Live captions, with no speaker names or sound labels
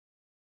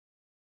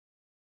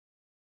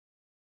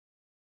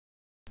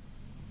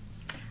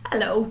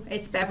Hello,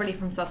 it's Beverly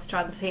from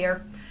Sustrans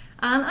here,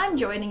 and I'm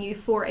joining you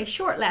for a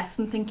short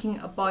lesson thinking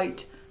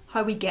about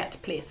how we get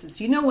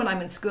places. You know, when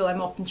I'm in school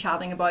I'm often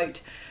chatting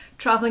about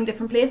travelling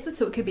different places,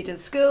 so it could be to the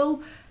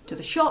school, to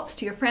the shops,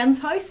 to your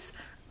friend's house,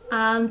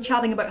 and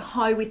chatting about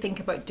how we think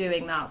about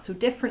doing that. So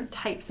different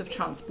types of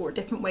transport,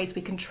 different ways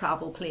we can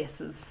travel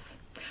places.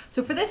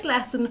 So for this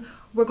lesson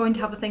we're going to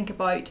have a think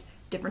about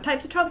different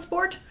types of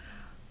transport,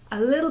 a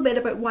little bit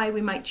about why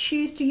we might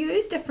choose to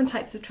use different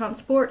types of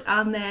transport,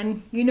 and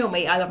then, you know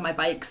me, I love my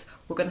bikes.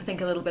 We're going to think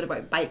a little bit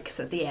about bikes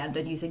at the end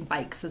and using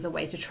bikes as a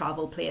way to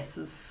travel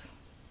places.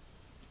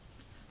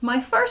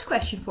 My first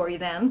question for you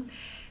then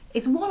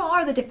is, what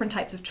are the different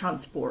types of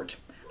transport?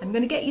 I'm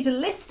going to get you to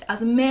list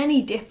as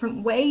many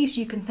different ways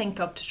you can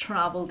think of to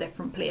travel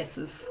different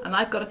places, and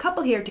I've got a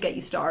couple here to get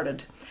you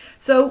started.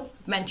 So,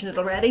 I've mentioned it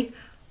already,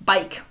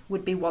 bike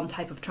would be one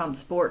type of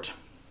transport.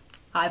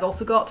 I've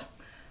also got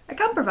a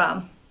camper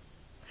van.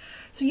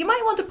 So you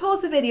might want to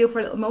pause the video for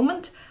a little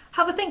moment,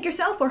 have a think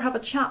yourself, or have a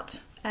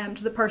chat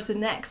to the person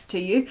next to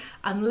you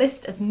and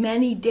list as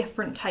many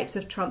different types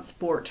of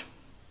transport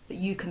that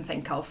you can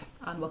think of.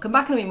 And we'll come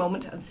back in a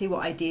moment and see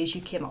what ideas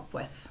you came up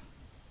with.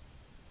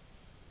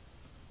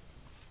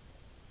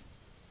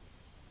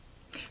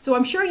 So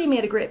I'm sure you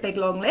made a great big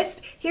long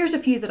list. Here's a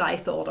few that I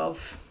thought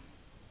of.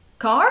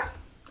 Car,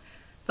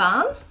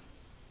 van,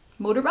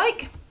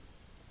 motorbike,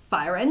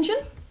 fire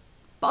engine,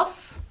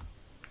 bus,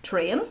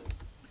 train,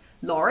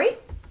 lorry,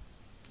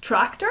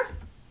 tractor,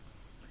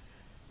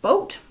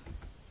 boat,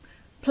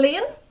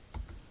 plane,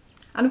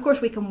 and of course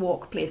we can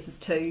walk places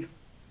too.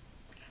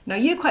 Now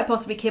you quite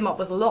possibly came up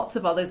with lots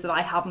of others that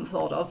I haven't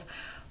thought of,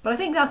 but I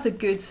think that's a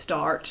good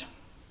start.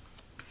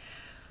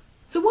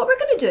 So what we're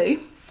going to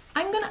do,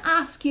 I'm going to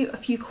ask you a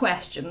few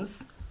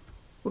questions.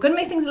 We're going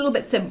to make things a little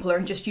bit simpler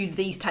and just use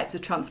these types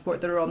of transport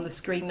that are on the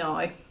screen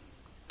now.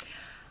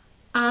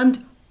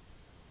 And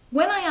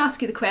when I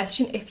ask you the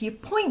question, if you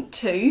point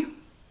to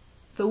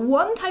the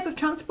one type of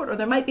transport, or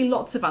there might be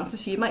lots of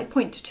answers, so you might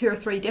point to 2 or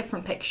 3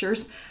 different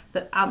pictures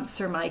that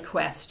answer my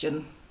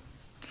question.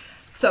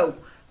 So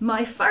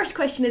my first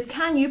question is,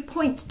 can you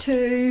point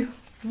to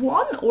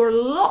one or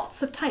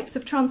lots of types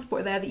of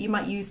transport there that you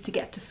might use to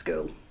get to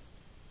school?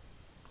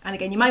 And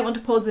again, you might want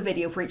to pause the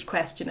video for each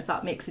question if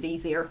that makes it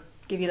easier,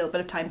 give you a little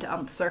bit of time to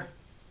answer.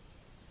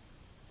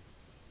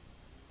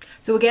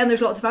 So again,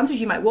 there's lots of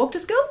answers. You might walk to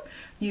school,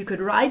 you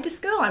could ride to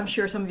school, I'm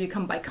sure some of you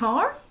come by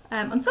car,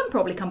 and some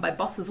probably come by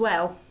bus as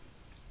well.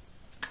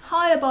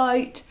 How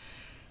about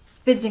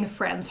visiting a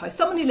friend's house,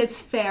 someone who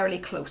lives fairly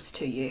close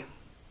to you?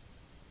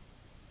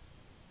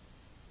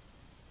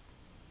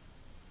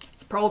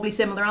 It's probably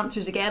similar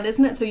answers again,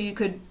 isn't it? So you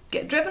could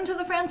get driven to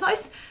the friend's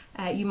house,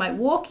 you might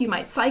walk, you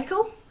might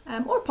cycle,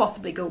 or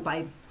possibly go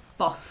by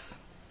bus.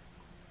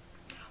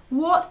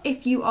 What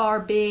if you are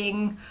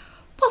being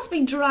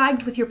possibly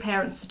dragged with your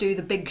parents to do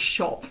the big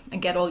shop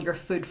and get all your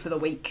food for the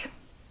week?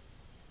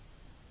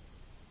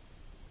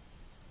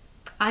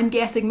 I'm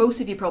guessing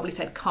most of you probably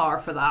said car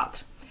for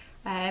that.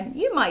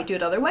 You might do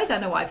it otherwise. I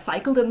know I've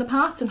cycled in the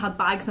past and had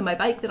bags on my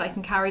bike that I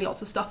can carry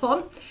lots of stuff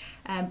on.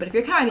 But if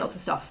you're carrying lots of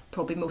stuff,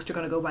 probably most are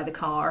going to go by the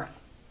car.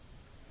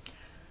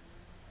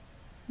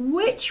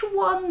 Which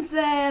ones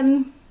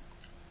then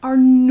are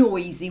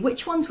noisy?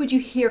 Which ones would you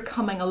hear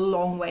coming a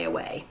long way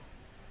away?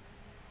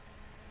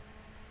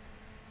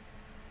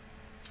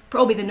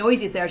 Probably the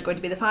noisiest there is going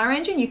to be the fire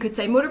engine. You could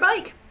say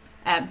motorbike.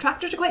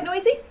 Tractors are quite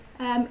noisy.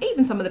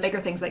 Even some of the bigger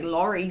things like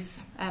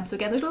lorries. So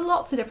again, there's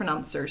lots of different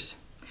answers.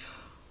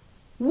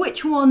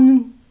 Which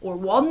one or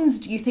ones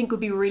do you think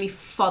would be really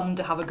fun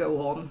to have a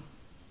go on?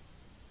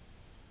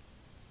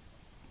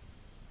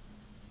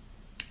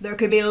 There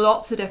could be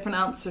lots of different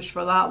answers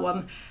for that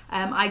one.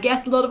 I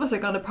guess a lot of us are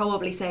going to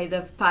probably say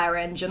the fire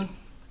engine,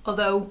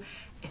 although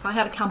if I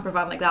had a camper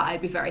van like that,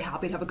 I'd be very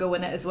happy to have a go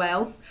in it as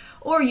well.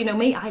 Or, you know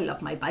me, I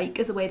love my bike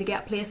as a way to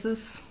get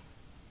places.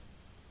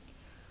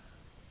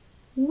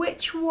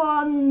 Which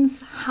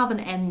ones have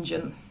an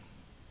engine?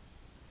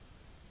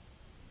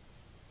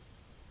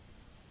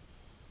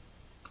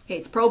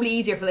 It's probably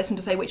easier for this one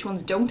to say which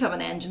ones don't have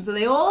an engine. So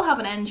they all have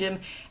an engine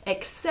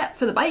except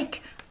for the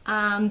bike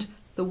and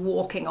the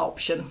walking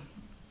option.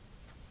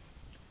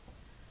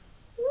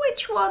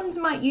 Which ones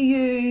might you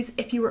use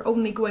if you were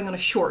only going on a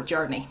short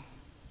journey?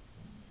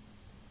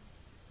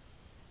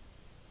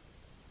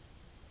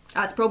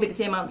 That's probably the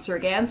same answer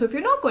again. So if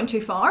you're not going too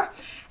far,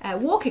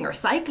 walking or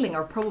cycling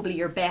are probably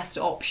your best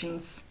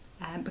options,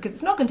 because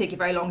it's not going to take you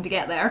very long to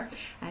get there,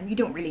 and you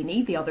don't really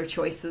need the other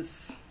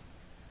choices.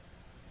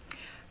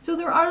 So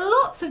there are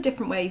lots of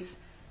different ways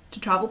to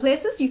travel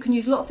places. You can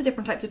use lots of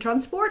different types of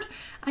transport,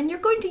 and you're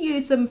going to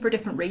use them for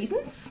different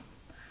reasons.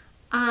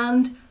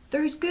 And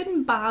there's good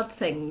and bad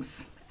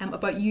things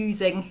about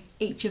using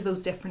each of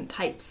those different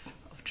types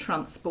of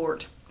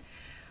transport.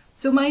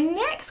 So my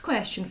next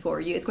question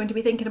for you is going to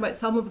be thinking about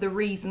some of the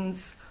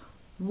reasons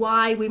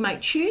why we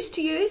might choose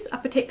to use a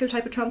particular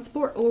type of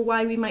transport or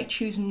why we might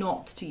choose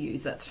not to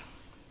use it.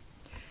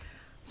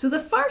 So the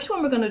first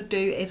one we're going to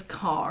do is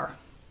car.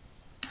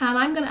 And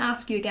I'm going to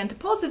ask you again to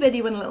pause the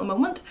video in a little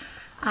moment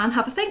and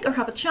have a think or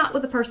have a chat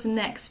with the person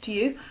next to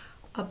you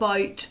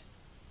about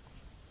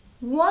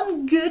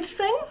one good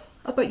thing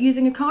about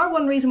using a car,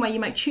 one reason why you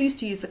might choose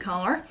to use the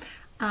car,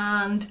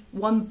 and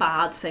one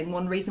bad thing,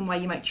 one reason why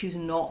you might choose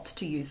not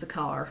to use the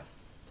car.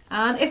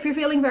 And if you're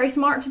feeling very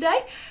smart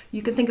today,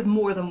 you can think of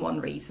more than one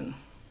reason.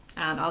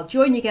 And I'll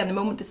join you again in a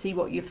moment to see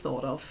what you've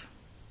thought of.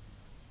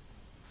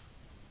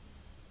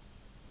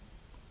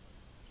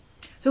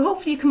 So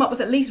hopefully you come up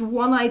with at least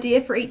one idea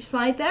for each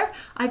side there.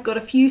 I've got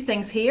a few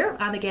things here,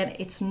 and again,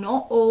 it's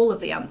not all of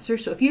the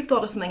answers. So if you've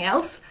thought of something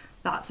else,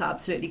 that's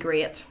absolutely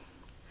great.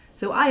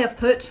 So I have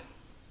put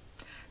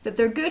that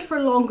they're good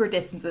for longer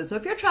distances. So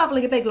if you're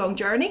traveling a big long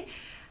journey,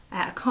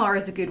 a car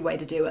is a good way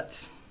to do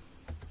it.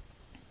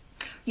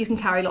 You can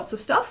carry lots of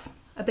stuff,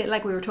 a bit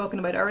like we were talking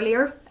about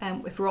earlier.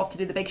 If we're off to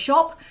do the big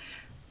shop,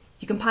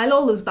 you can pile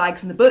all those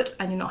bags in the boot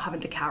and you're not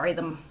having to carry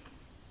them.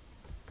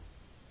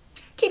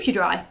 Keeps you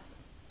dry.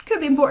 Could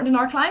be important in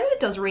our climate, it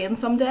does rain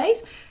some days,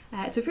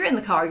 so if you're in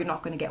the car you're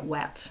not going to get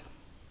wet.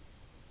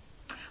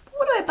 But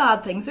what about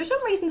bad things? There's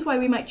some reasons why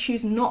we might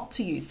choose not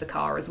to use the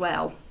car as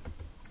well.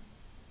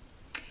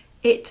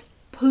 It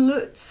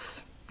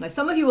pollutes. Now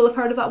some of you will have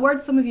heard of that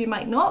word, some of you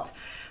might not,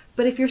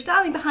 but if you're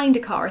standing behind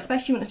a car,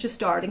 especially when it's just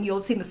starting, you'll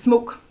have seen the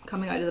smoke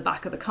coming out of the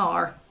back of the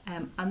car,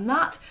 and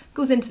that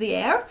goes into the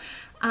air,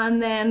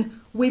 and then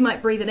we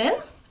might breathe it in.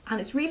 And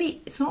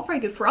it's not very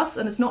good for us,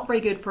 and it's not very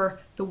good for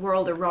the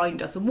world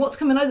around us. And what's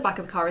coming out of the back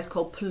of the car is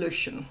called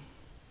pollution.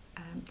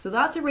 So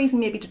that's a reason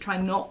maybe to try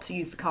not to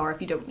use the car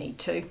if you don't need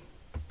to.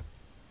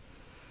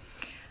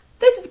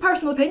 This is a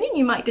personal opinion,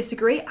 you might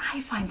disagree. I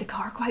find the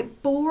car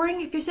quite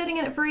boring if you're sitting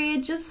in it for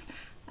ages.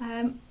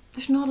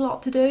 There's not a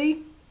lot to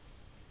do.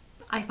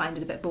 I find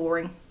it a bit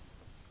boring.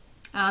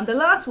 And the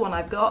last one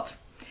I've got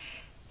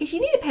is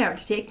you need a parent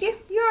to take you.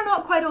 You're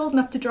not quite old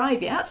enough to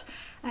drive yet,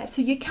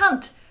 so you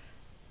can't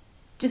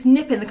just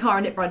nip in the car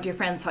and nip round to your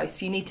friend's house.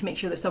 So you need to make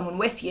sure there's someone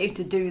with you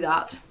to do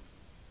that.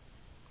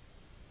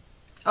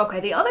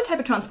 Okay, the other type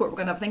of transport we're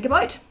going to have to think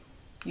about,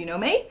 you know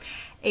me,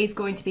 is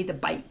going to be the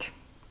bike.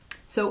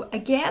 So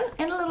again,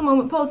 in a little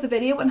moment, pause the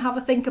video and have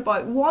a think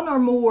about one or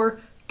more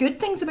good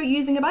things about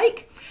using a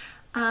bike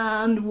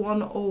and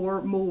one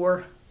or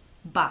more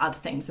bad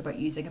things about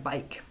using a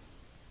bike.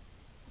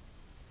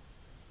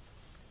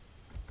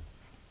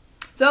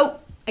 So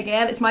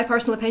again, it's my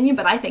personal opinion,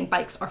 but I think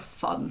bikes are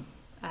fun.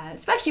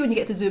 Especially when you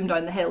get to zoom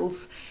down the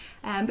hills.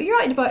 But you're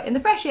out and about in the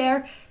fresh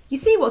air, you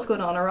see what's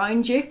going on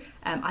around you.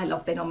 I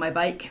love being on my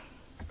bike.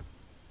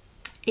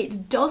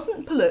 It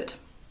doesn't pollute,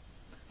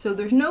 so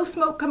there's no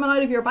smoke coming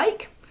out of your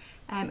bike.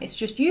 It's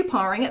just you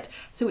powering it,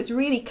 so it's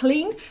really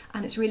clean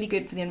and it's really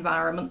good for the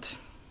environment.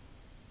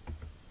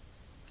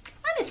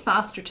 And it's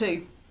faster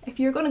too. If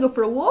you're going to go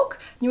for a walk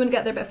and you want to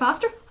get there a bit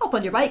faster, hop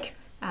on your bike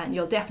and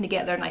you'll definitely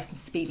get there nice and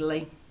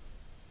speedily.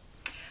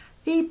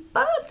 The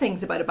bad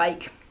things about a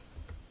bike: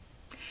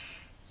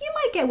 you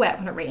might get wet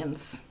when it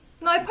rains.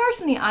 Now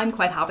personally, I'm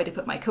quite happy to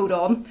put my coat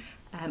on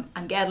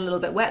and get a little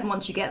bit wet, and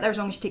once you get there, as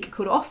long as you take your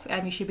coat off,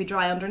 you should be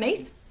dry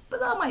underneath, but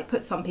that might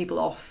put some people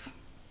off.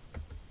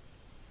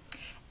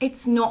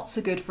 It's not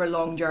so good for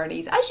long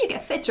journeys. As you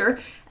get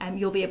fitter,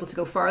 you'll be able to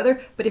go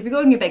further, but if you're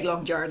going a big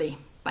long journey,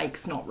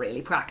 bike's not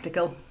really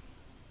practical.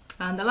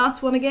 And the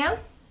last one again,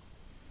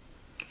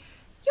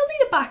 you'll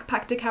need a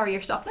backpack to carry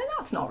your stuff. Now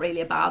that's not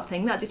really a bad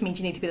thing, that just means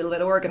you need to be a little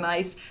bit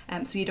organised,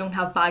 so you don't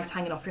have bags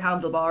hanging off your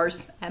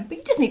handlebars, but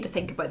you just need to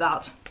think about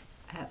that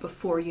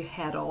before you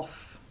head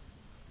off.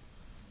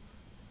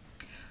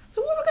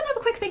 So what we're going to have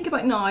a quick think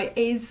about now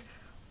is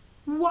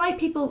why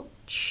people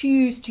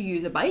choose to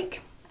use a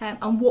bike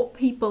and what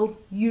people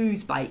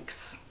use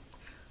bikes.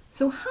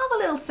 So have a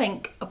little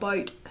think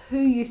about who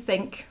you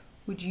think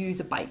would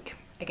use a bike.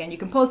 Again, you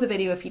can pause the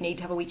video if you need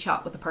to have a wee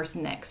chat with the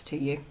person next to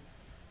you.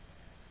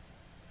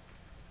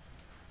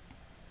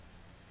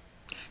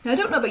 Now I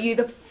don't know about you,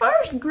 the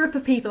first group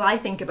of people I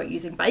think about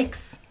using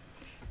bikes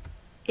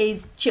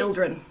is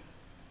children.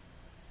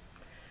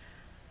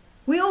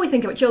 We always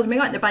think about children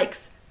being out on their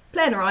bikes,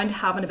 playing around,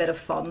 having a bit of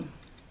fun.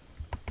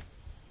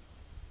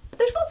 But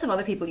there's lots of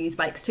other people who use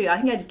bikes too. I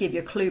think I just gave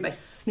you a clue by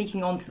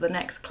sneaking on to the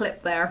next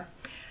clip there.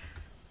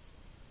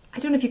 I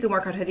don't know if you can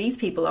work out who these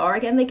people are.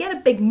 Again, they get a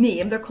big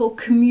name, they're called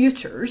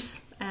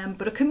commuters,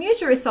 but a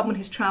commuter is someone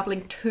who's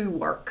travelling to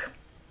work.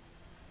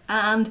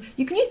 And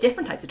you can use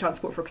different types of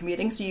transport for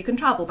commuting, so you can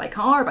travel by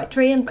car, by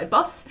train, by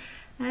bus,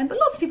 but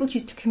lots of people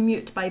choose to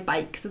commute by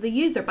bike, so they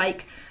use their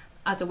bike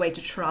as a way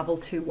to travel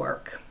to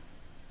work.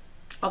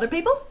 Other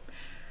people?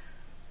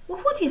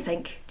 Well, what do you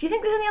think? Do you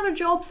think there's any other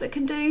jobs that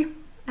can do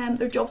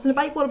their jobs on a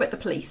bike? What about the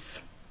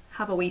police?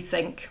 Have a wee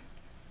think.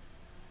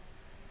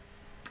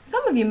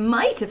 Some of you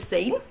might have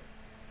seen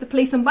the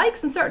police on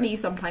bikes, and certainly you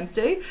sometimes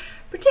do,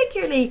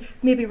 particularly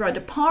maybe around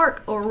a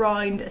park or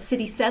around a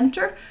city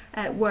centre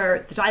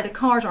where either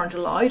cars aren't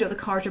allowed or the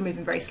cars are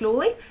moving very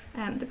slowly.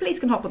 The police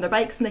can hop on their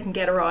bikes and they can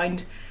get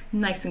around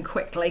nice and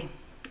quickly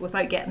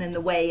without getting in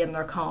the way in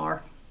their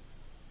car.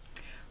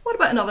 What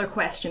about another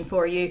question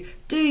for you?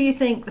 Do you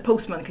think the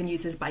postman can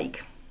use his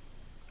bike?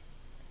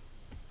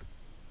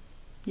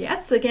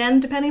 Yes, again,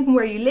 depending on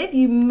where you live,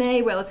 you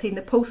may well have seen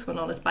the postman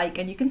on his bike,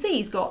 and you can see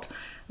he's got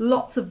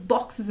lots of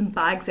boxes and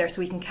bags there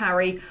so he can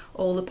carry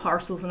all the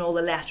parcels and all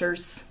the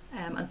letters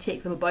and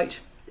take them about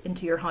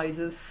into your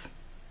houses.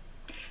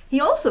 He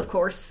also, of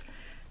course,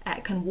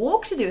 can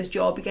walk to do his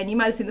job. Again, you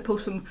might have seen the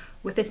postman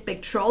with this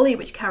big trolley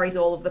which carries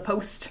all of the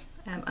post,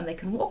 and they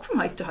can walk from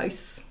house to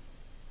house.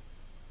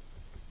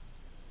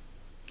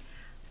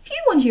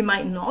 Few ones you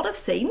might not have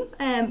seen.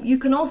 You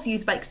can also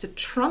use bikes to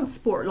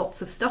transport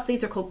lots of stuff.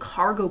 These are called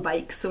cargo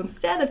bikes. So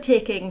instead of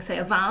taking, say,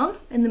 a van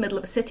in the middle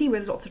of a city where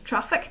there's lots of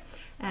traffic,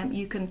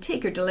 you can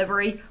take your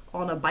delivery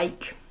on a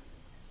bike.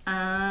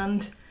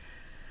 And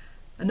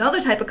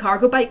another type of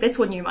cargo bike, this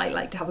one you might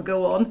like to have a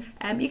go on,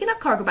 you can have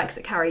cargo bikes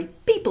that carry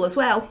people as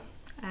well.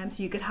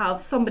 So you could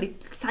have somebody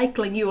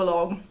cycling you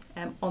along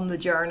on the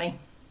journey.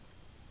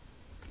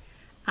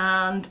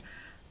 And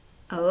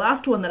a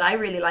last one that I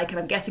really like, and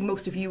I'm guessing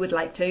most of you would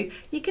like to,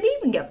 you can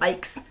even get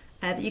bikes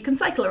that you can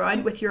cycle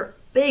around with your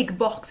big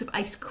box of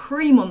ice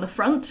cream on the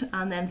front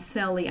and then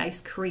sell the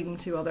ice cream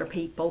to other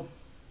people.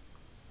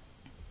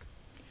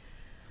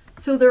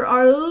 So there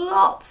are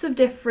lots of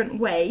different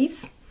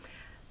ways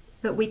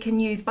that we can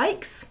use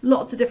bikes.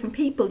 Lots of different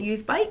people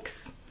use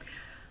bikes.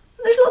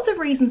 There's lots of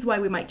reasons why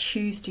we might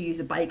choose to use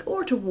a bike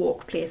or to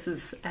walk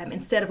places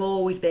instead of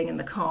always being in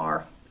the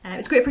car.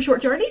 It's great for short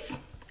journeys.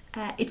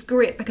 It's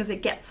great because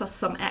it gets us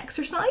some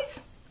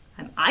exercise.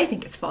 I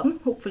think it's fun.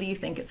 Hopefully you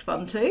think it's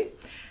fun too.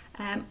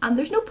 And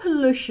there's no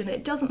pollution.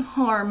 It doesn't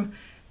harm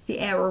the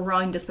air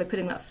around us by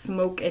putting that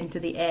smoke into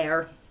the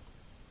air.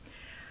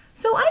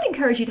 So I'd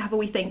encourage you to have a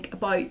wee think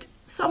about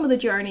some of the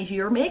journeys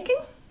you're making,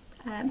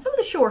 some of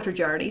the shorter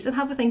journeys, and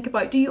have a think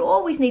about, do you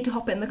always need to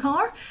hop in the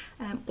car,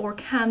 or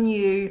can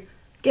you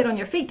get on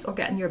your feet or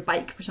get on your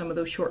bike for some of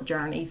those short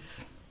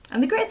journeys?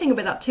 And the great thing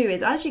about that too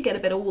is as you get a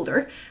bit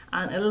older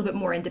and a little bit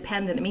more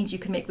independent, it means you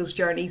can make those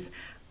journeys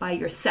by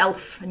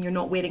yourself and you're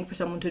not waiting for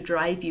someone to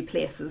drive you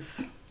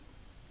places.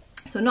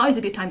 So now is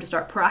a good time to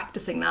start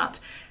practicing that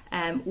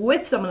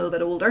with someone a little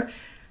bit older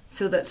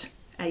so that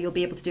you'll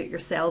be able to do it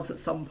yourselves at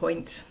some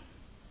point.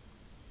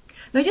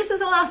 Now, just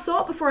as a last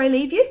thought before I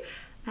leave you,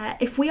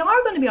 if we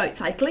are going to be out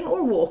cycling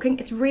or walking,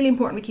 it's really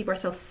important we keep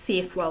ourselves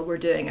safe while we're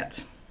doing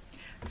it.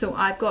 So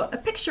I've got a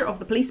picture of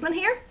the policeman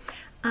here.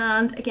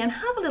 And again,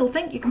 have a little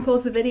think. You can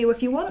pause the video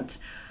if you want.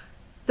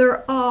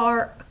 There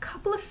are a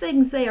couple of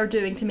things they are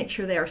doing to make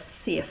sure they are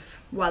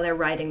safe while they're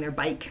riding their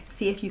bike.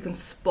 See if you can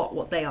spot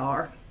what they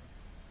are.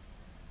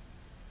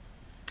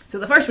 So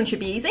the first one should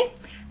be easy.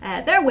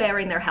 They're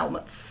wearing their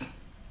helmets.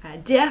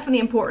 Definitely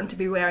important to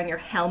be wearing your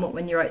helmet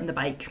when you're out on the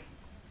bike.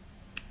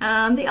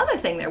 And the other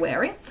thing they're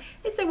wearing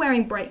is they're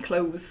wearing bright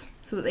clothes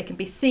so that they can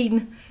be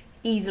seen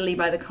easily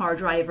by the car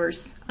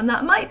drivers. And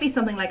that might be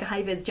something like a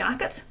high-vis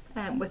jacket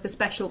with the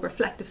special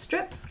reflective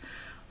strips,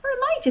 or it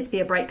might just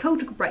be a bright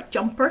coat or a bright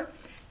jumper,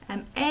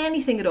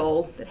 anything at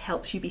all that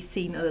helps you be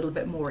seen a little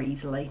bit more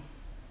easily.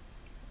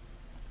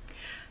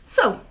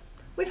 So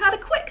we've had a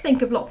quick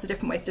think of lots of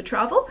different ways to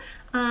travel,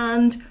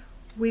 and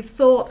we've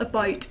thought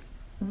about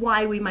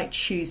why we might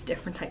choose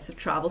different types of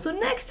travel. So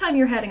next time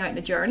you're heading out on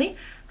a journey,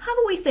 have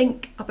a wee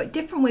think about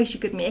different ways you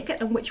could make it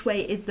and which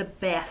way is the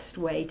best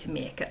way to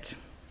make it.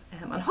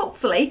 And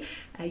hopefully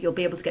you'll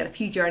be able to get a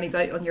few journeys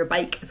out on your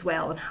bike as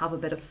well and have a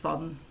bit of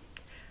fun.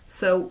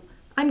 So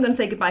I'm going to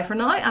say goodbye for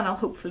now, and I'll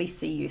hopefully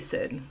see you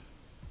soon.